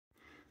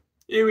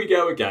Here we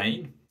go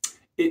again.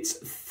 It's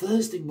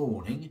Thursday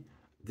morning.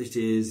 This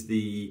is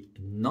the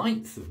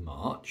 9th of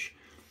March.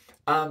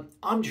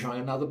 I'm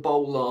trying another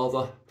bowl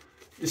lather.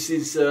 This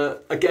is,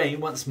 again,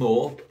 once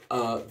more,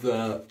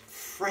 the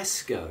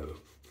Fresco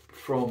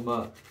from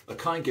a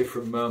kind gift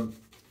from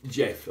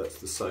Jeff, that's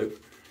the soap.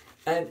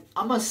 And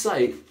I must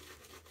say,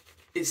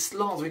 it's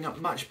lathering up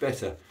much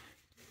better.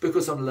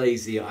 Because I'm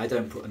lazy, I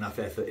don't put enough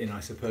effort in, I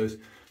suppose.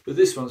 But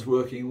this one's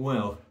working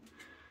well.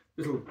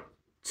 Little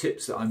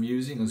tips that I'm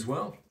using as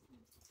well.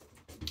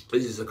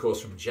 This is of course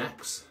from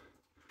Jack's.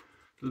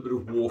 A little bit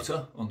of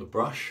water on the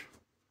brush,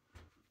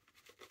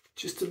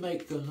 just to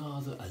make the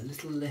lather a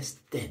little less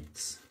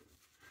dense.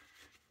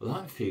 Well,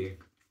 I'm feeling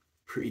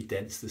pretty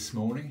dense this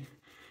morning.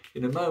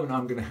 In a moment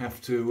I'm going to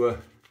have to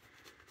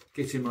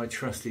get in my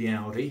trusty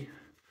Audi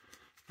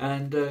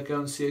and go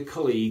and see a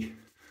colleague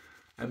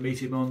and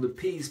meet him on the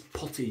Pease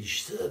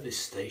Pottage service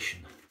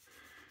station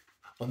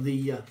on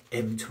the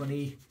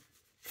M25,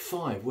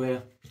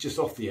 where just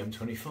off the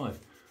M25,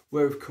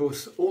 where of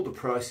course all the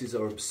prices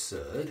are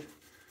absurd,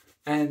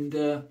 and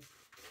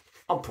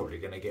I'm probably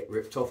going to get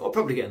ripped off. I'll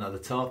probably get another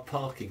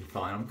parking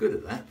fine. I'm good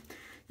at that.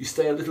 You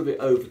stay a little bit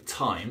over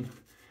time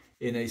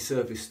in a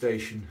service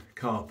station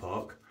car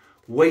park,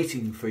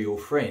 waiting for your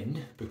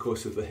friend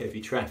because of the heavy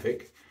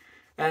traffic,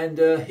 and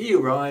he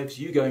arrives,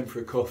 you go in for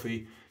a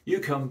coffee, you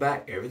come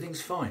back,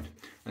 everything's fine,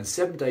 and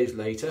 7 days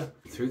later,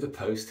 through the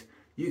post,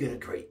 you get a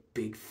great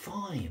big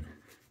fine.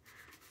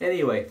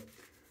 Anyway,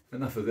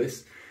 enough of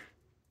this.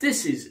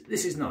 This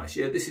is nice.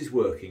 Yeah, this is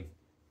working.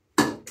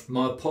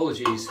 My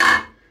apologies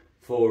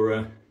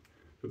for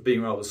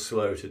being rather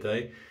slow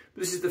today.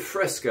 But this is the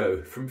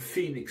Fresco from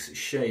Phoenix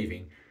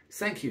Shaving.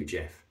 Thank you,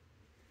 Jeff.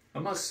 I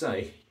must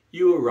say,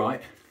 you were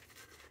right.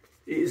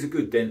 It is a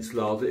good dense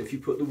lather if you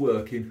put the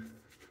work in.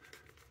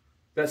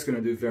 That's going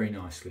to do very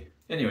nicely.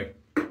 Anyway,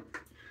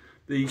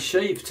 the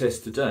shave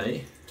test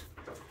today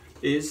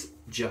is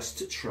just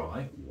to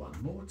try one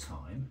more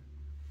time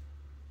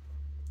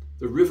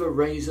the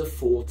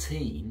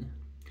RR14.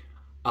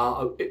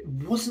 It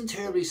wasn't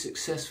terribly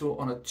successful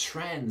on a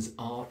trans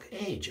arc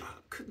edge. I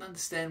couldn't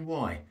understand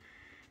why.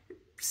 It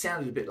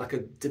sounded a bit like a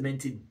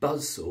demented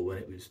buzzsaw when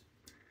it was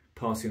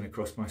passing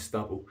across my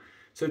stubble.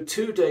 So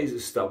 2 days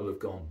of stubble have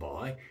gone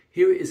by.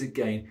 Here it is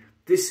again.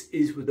 This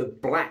is with a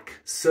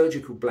black,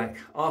 surgical black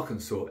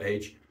Arkansas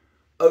edge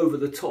over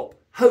the top,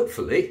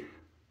 hopefully,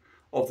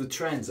 of the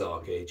trans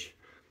arc edge.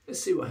 Let's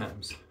see what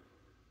happens.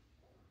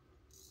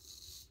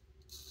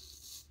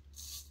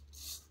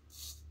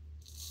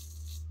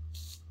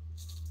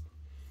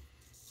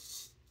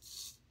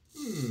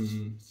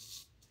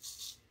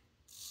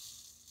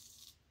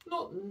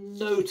 Not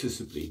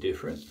noticeably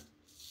different.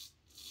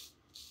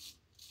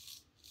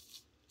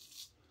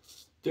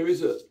 There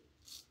is a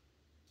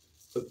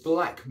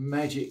black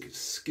magic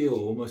skill,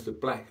 almost a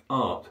black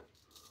art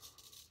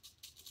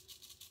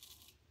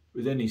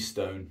with any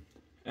stone,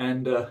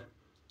 and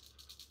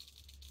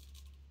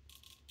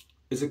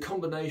there's a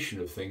combination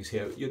of things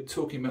here. You're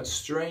talking about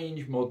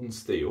strange modern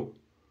steel,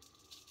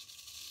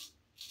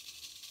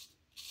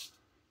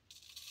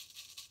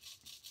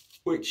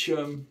 which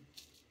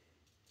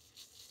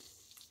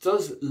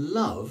does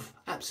love,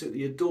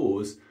 absolutely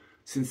adores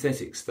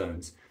synthetic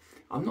stones.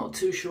 I'm not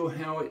too sure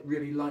how it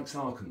really likes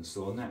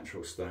Arkansas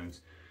natural stones,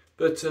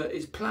 but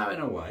it's ploughing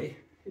away.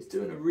 It's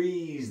doing a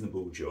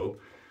reasonable job,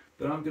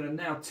 but I'm going to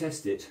now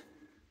test it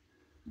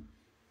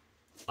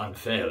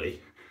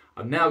unfairly.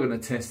 I'm now going to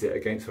test it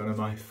against one of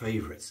my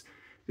favourites.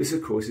 This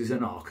of course is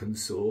an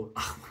Arkansas, what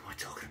am I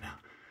talking about?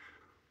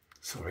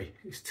 Sorry,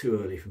 it's too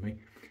early for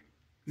me.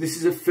 This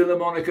is a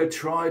Filharmonica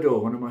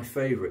Tridur, one of my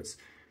favourites.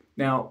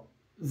 Now,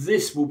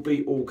 this will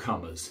be all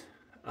comers,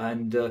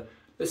 and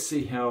let's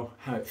see how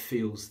it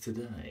feels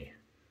today.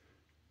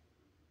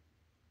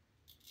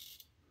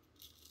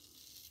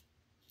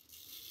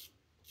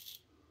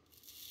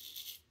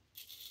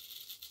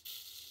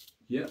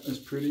 Yeah, that's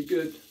pretty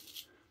good.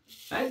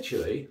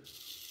 Actually,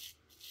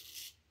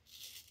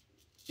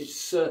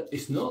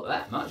 it's not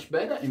that much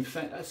better. In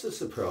fact, that's a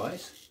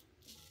surprise.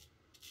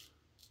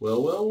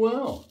 Well, well,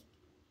 well.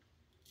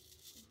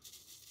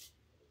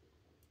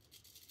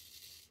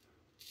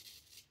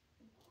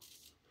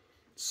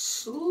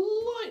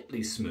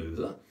 Slightly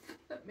smoother.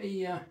 Let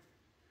me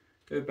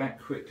go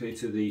back quickly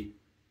to the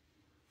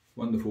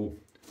wonderful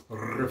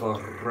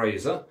River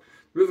Razor.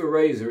 River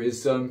Razor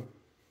is a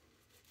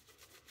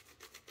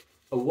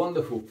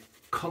wonderful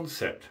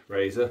concept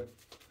razor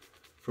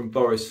from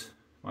Boris,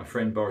 my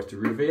friend Boris de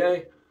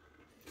Riviere.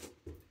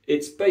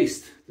 It's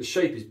based, the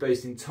shape is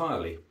based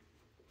entirely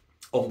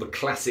on the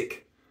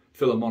classic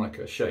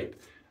Filharmonica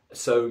shape.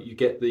 So you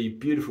get the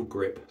beautiful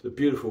grip, the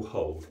beautiful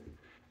hold,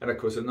 and of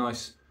course a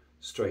nice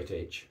straight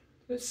edge.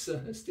 Let's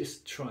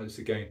just try this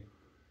again.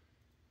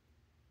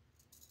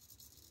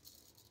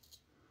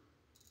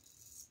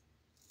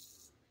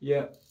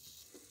 Yeah,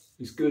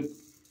 it's good.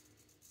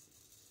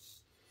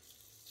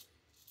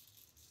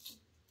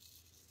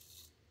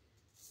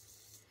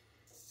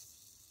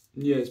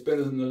 Yeah, it's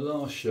better than the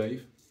last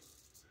shave,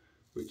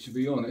 which to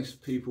be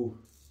honest, people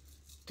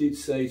did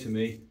say to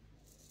me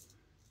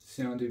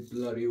sounded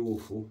bloody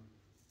awful.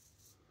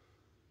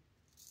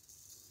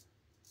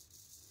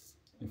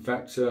 In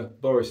fact,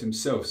 Boris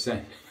himself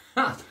said,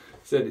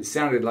 said it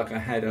sounded like I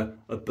had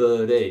a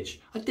bird edge.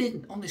 I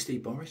didn't, honestly,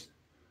 Boris.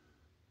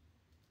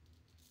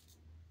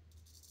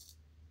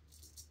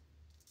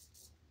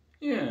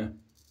 Yeah.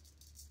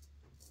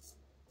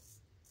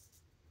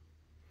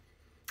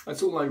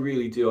 That's all I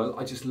really do.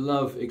 I just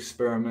love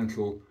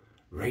experimental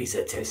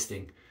razor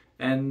testing.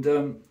 And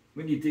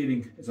when you're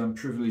dealing, as I'm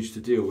privileged to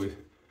deal with,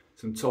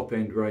 some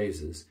top-end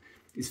razors,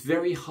 it's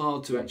very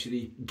hard to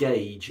actually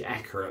gauge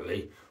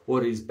accurately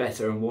what is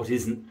better and what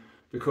isn't,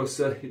 because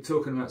you're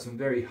talking about some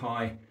very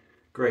high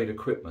grade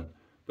equipment.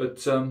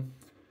 But oh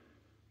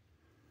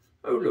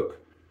look,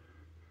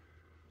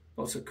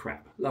 lots of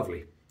crap,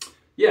 lovely.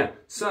 Yeah,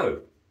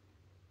 so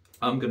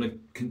I'm going to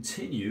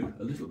continue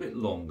a little bit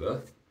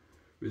longer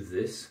with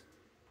this.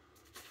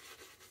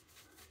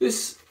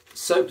 This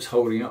soap's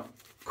holding up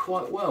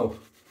quite well,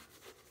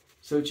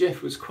 so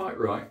Jeff was quite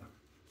right.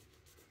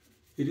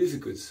 It is a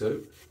good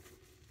soap.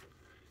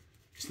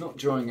 It's not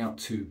drying out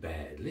too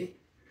badly.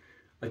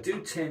 I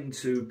do tend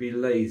to be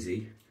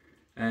lazy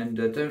and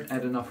don't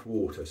add enough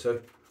water,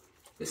 so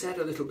let's add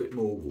a little bit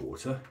more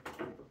water.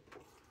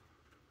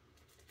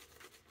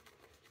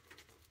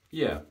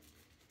 Yeah,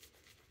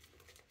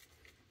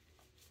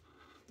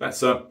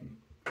 that's a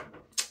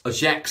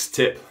Jack's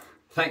tip.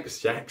 Thanks,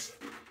 Jack's.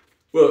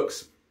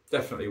 Works,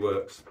 definitely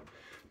works.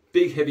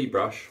 Big heavy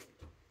brush.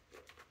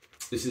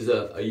 This is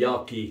a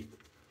Yaki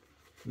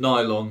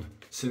nylon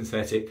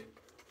synthetic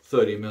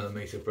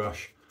 30mm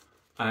brush,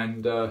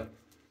 and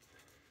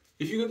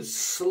if you've got a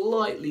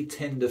slightly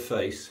tender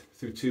face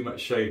through too much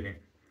shaving,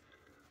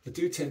 I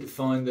do tend to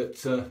find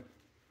that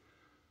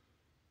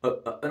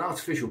an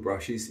artificial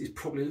brush is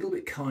probably a little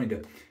bit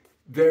kinder.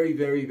 Very,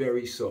 very,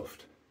 very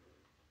soft.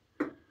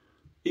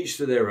 Each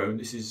to their own.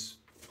 This is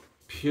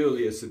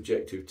purely a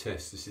subjective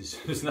test.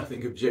 There's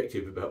nothing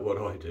objective about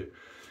what I do.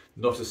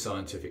 Not a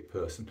scientific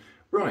person.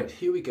 Right,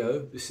 here we go.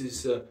 This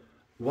is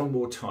one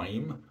more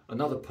time,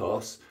 another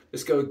pass.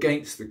 Let's go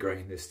against the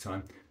grain this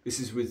time. This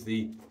is with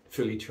the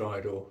Filly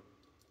Tridur.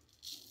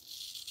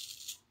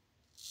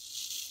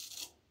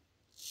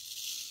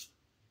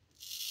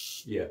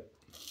 Yeah.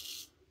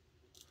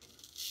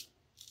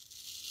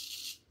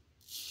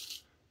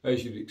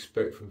 As you'd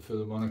expect from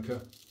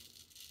Philharmonica.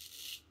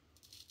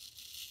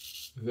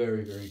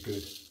 Very, very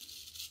good.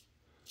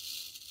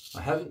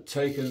 I haven't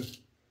taken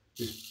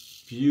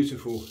this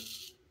beautiful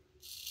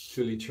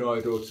Filly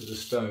Tridur to the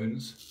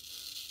stones.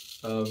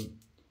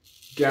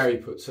 Gary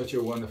put such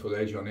a wonderful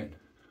edge on it.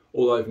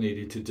 All I've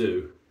needed to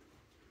do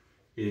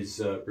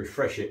is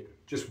refresh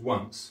it just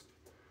once,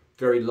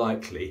 very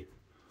lightly,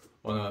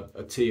 on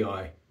a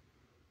TI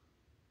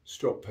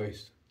strop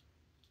paste.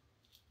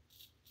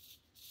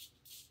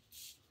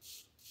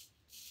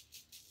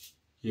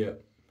 Yeah,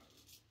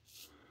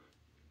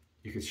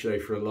 you could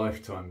shave for a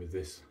lifetime with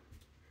this.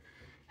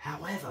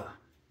 However,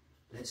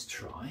 let's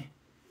try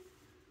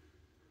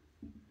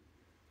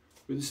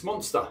with this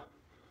monster.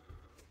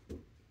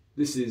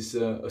 This is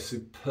a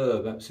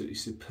superb, absolutely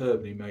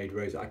superbly made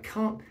razor.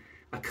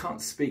 I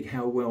can't speak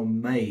how well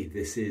made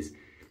this is.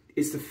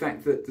 It's the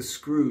fact that the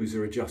screws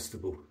are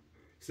adjustable.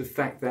 It's the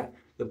fact that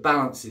the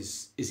balance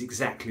is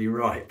exactly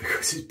right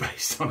because it's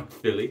based on a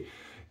Filly.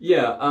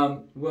 Yeah,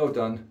 well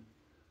done.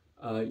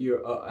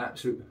 You're an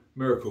absolute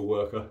miracle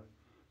worker,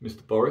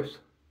 Mr. Boris.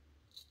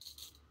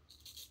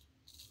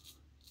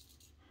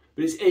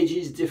 But its edge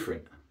is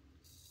different.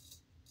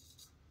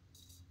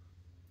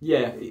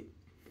 Yeah,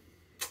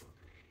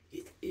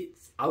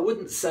 I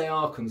wouldn't say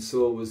Arkansas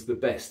was the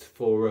best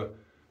for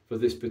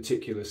this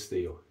particular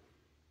steel.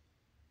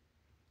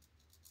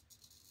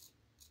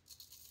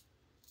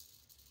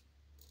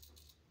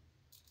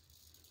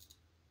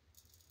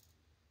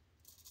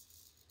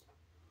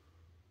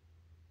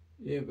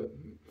 Yeah, but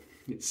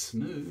it's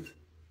smooth.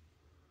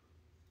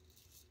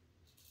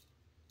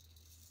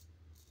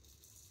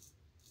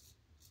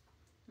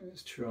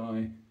 Let's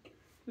try a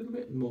little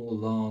bit more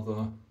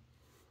lather.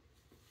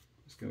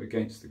 Let's go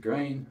against the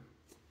grain.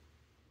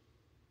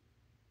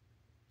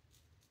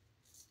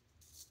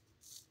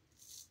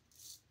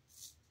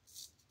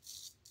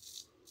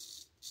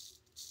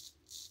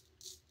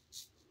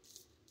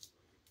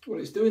 Well,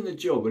 it's doing the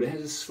job, but it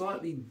has a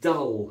slightly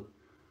dull,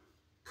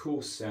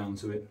 coarse sound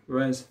to it,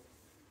 whereas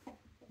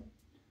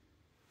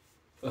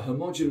a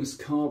homogeneous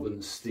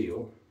carbon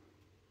steel,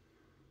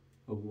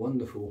 a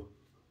wonderful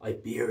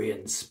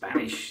Iberian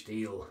Spanish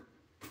steel,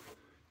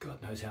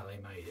 God knows how they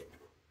made it.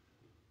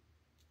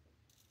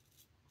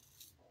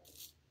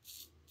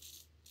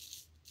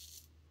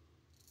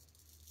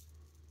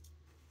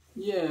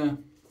 Yeah,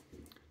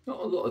 not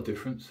a lot of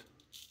difference.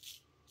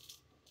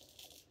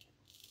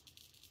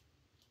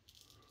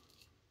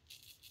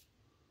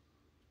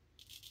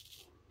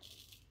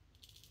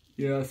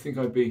 Yeah, I think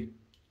I'd be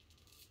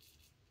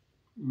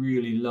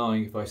really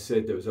lying if I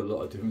said there was a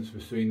lot of difference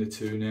between the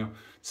two now.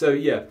 So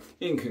yeah,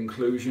 in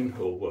conclusion,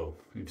 or well,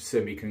 in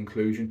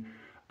semi-conclusion,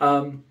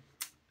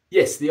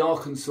 yes, the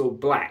Arkansas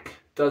Black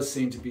does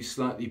seem to be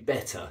slightly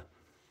better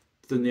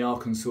than the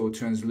Arkansas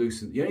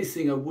translucent. The only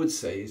thing I would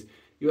say is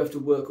you have to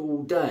work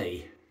all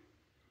day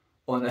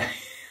on a,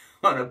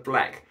 on a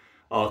black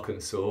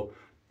Arkansas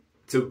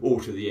to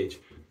alter the edge.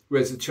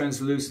 Whereas the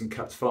translucent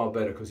cuts far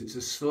better because it's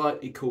a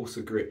slightly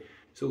coarser grit.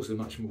 It's also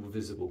much more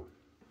visible.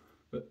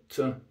 But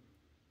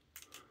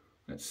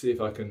let's see if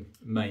I can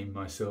maim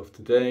myself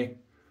today.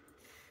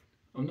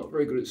 I'm not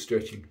very good at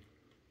stretching.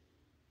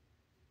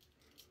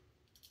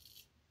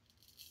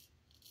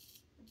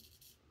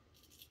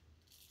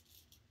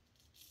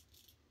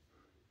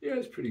 Yeah,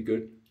 it's pretty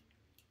good.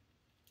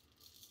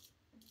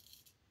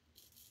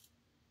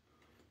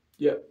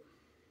 Yeah.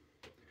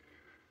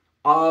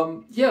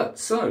 Yeah,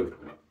 so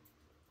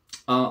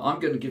I'm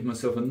going to give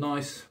myself a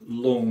nice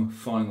long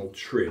final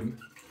trim.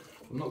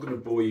 I'm not going to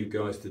bore you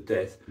guys to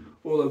death.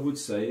 All I would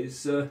say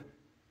is,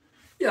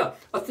 yeah,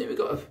 I think we've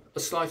got a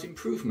slight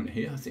improvement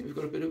here. I think we've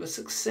got a bit of a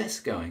success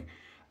going.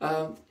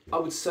 I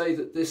would say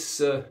that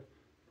this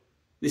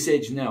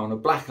edge now on a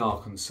black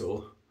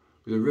Arkansas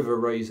with a River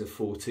Razor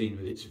 14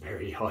 with its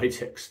very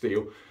high-tech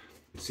steel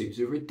seems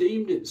to have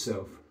redeemed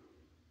itself.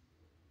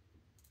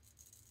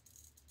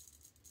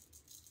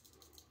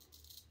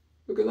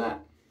 Look at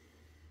that.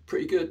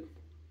 Pretty good.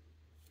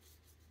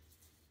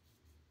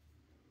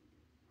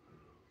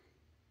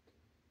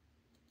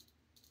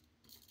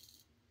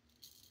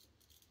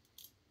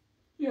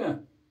 Yeah.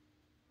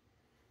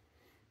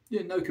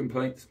 Yeah, no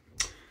complaints.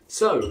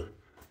 So,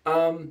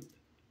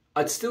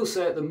 I'd still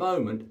say at the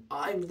moment,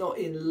 I'm not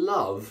in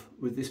love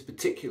with this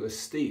particular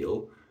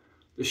steel.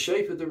 The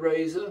shape of the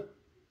razor,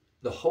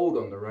 the hold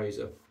on the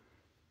razor,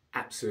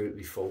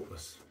 absolutely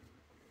faultless.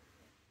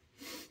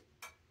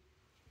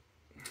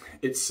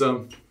 It's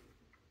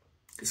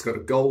got a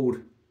gold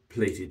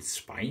plated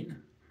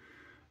spine.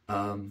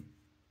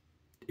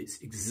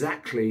 It's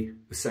exactly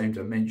the same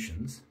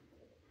dimensions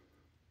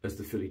as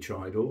the Filly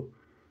Tridur.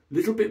 A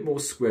little bit more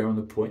square on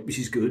the point, which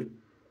is good.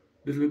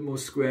 A little bit more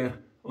square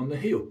on the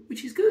heel,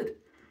 which is good.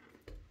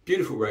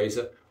 Beautiful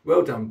razor.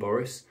 Well done,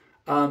 Boris.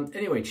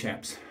 Anyway,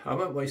 chaps, I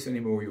won't waste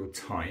any more of your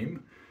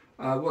time.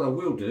 What I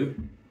will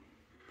do,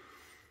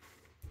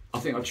 I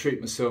think I'll treat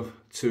myself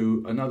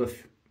to another,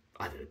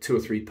 I don't know, 2 or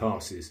 3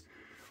 passes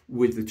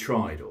with the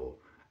Tridur,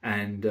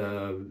 and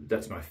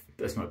that's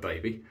my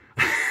baby.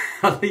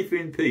 I'll leave you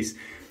in peace.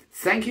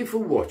 Thank you for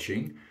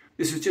watching.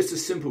 This was just a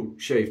simple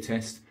shave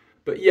test,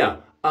 but yeah,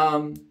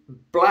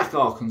 black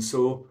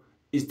Arkansas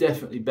is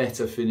definitely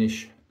better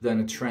finish than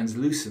a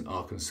translucent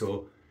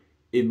Arkansas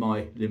in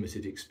my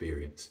limited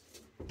experience.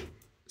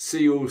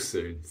 See you all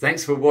soon.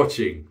 Thanks for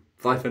watching.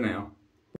 Bye for now.